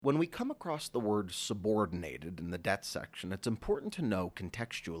When we come across the word subordinated in the debt section, it's important to know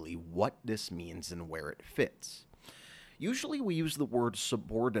contextually what this means and where it fits. Usually we use the word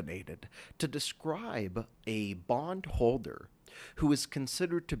subordinated to describe a bondholder who is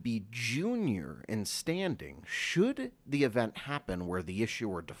considered to be junior in standing should the event happen where the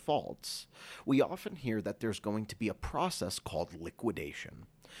issuer defaults. We often hear that there's going to be a process called liquidation.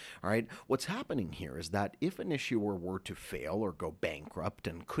 All right, what's happening here is that if an issuer were to fail or go bankrupt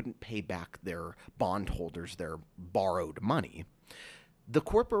and couldn't pay back their bondholders their borrowed money, the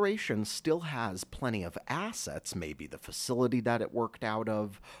corporation still has plenty of assets, maybe the facility that it worked out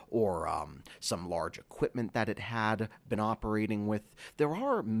of, or some large equipment that it had been operating with. There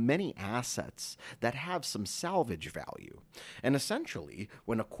are many assets that have some salvage value. And essentially,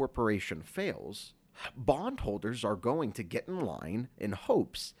 when a corporation fails, bondholders are going to get in line in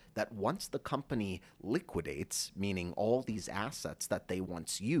hopes that once the company liquidates, meaning all these assets that they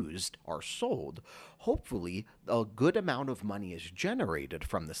once used are sold, hopefully a good amount of money is generated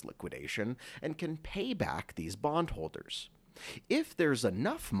from this liquidation and can pay back these bondholders. If there's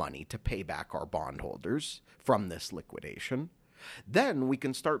enough money to pay back our bondholders from this liquidation, then we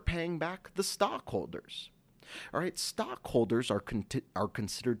can start paying back the stockholders. All right, stockholders are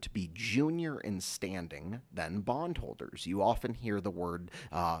considered to be junior in standing than bondholders. You often hear the word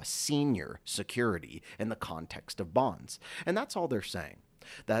senior security in the context of bonds, and that's all they're saying.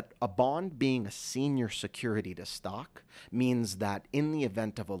 That a bond being a senior security to stock means that in the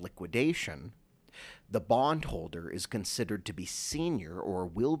event of a liquidation, the bondholder is considered to be senior or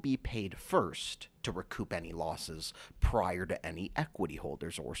will be paid first to recoup any losses prior to any equity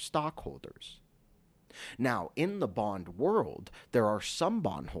holders or stockholders. Now, in the bond world, there are some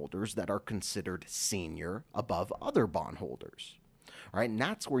bondholders that are considered senior above other bondholders. All right, and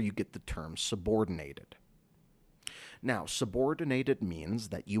that's where you get the term subordinated. Now, subordinated means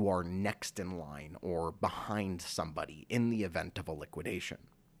that you are next in line or behind somebody in the event of a liquidation.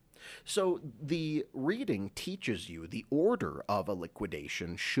 So the reading teaches you the order of a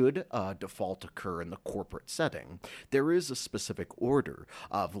liquidation should a default occur in the corporate setting. There is a specific order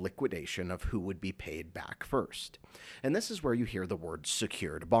of liquidation of who would be paid back first. And this is where you hear the word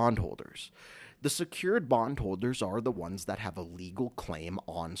secured bondholders. The secured bondholders are the ones that have a legal claim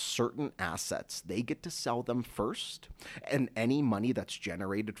on certain assets. They get to sell them first, and any money that's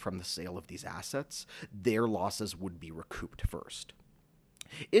generated from the sale of these assets, their losses would be recouped first.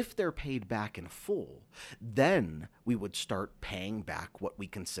 If they're paid back in full, then we would start paying back what we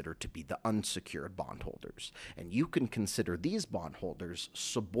consider to be the unsecured bondholders. And you can consider these bondholders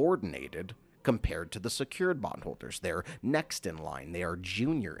subordinated compared to the secured bondholders. They're next in line. They are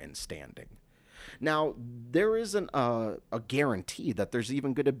junior in standing. Now, there isn't a guarantee that there's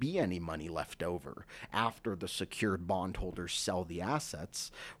even going to be any money left over after the secured bondholders sell the assets.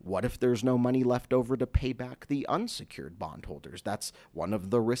 What if there's no money left over to pay back the unsecured bondholders? That's one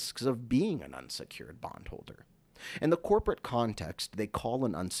of the risks of being an unsecured bondholder. In the corporate context, they call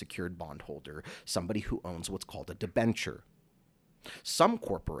an unsecured bondholder somebody who owns what's called a debenture. Some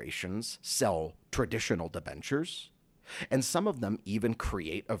corporations sell traditional debentures, and some of them even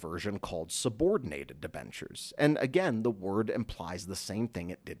create a version called subordinated debentures. And again, the word implies the same thing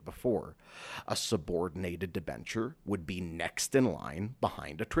it did before. A subordinated debenture would be next in line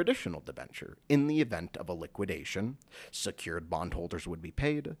behind a traditional debenture. In the event of a liquidation, secured bondholders would be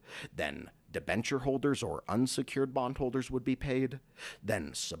paid, then debenture holders or unsecured bondholders would be paid,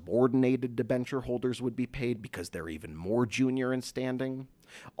 then subordinated debenture holders would be paid because they're even more junior in standing.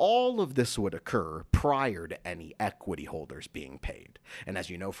 All of this would occur prior to any equity holders being paid. And as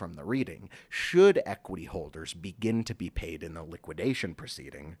you know from the reading, should equity holders begin to be paid in the liquidation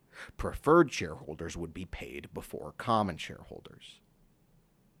proceeding, preferred shareholders would be paid before common shareholders.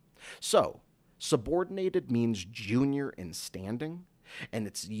 So, subordinated means junior in standing, and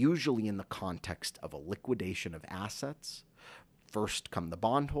it's usually in the context of a liquidation of assets. First come the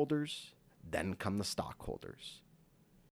bondholders, then come the stockholders.